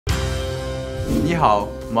Ni hao,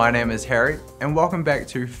 my name is Harry, and welcome back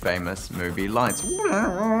to Famous Movie Lines.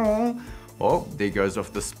 Well, there goes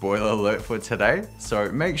off the spoiler alert for today,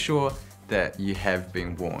 so make sure that you have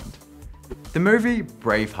been warned. The movie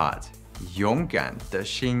Braveheart, 勇敢的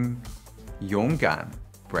心, 勇敢,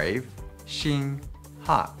 brave, 心,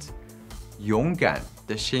 heart, 勇敢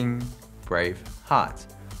的心, brave heart,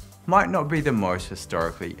 might not be the most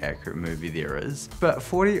historically accurate movie there is, but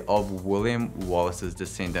 40 of William Wallace's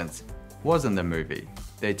descendants was in the movie.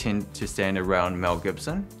 They tend to stand around Mel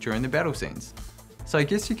Gibson during the battle scenes. So I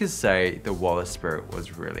guess you could say the Wallace spirit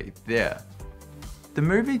was really there. The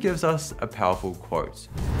movie gives us a powerful quote.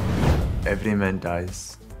 Every man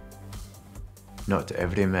dies. Not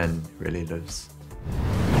every man really lives.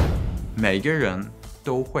 每个人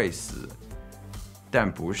都会死，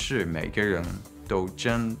但不是每个人都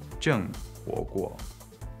真正活过。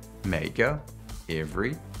每个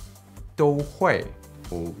every 都会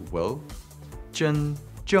or will 真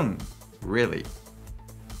正 really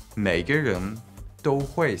每个人都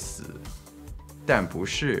会死，但不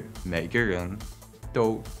是每个人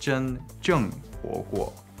都真正活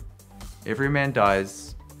过。Every man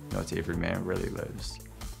dies, not every man really lives.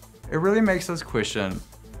 It really makes us question,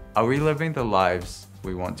 are we living the lives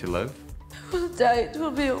we want to live? One day it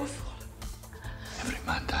will be awful. Every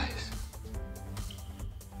man dies.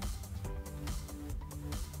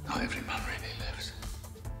 Not every man really lives.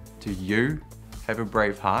 Do you have a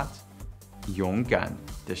brave heart? 勇敢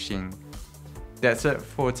的心. That's it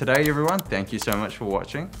for today, everyone. Thank you so much for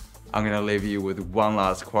watching. I'm going to leave you with one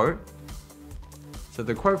last quote. So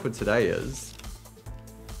the quote for today is,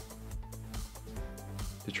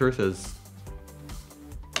 the truth is,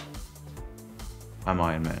 I'm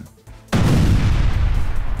Iron Man.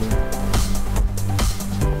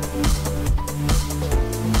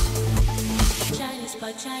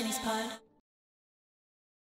 Chinese pod.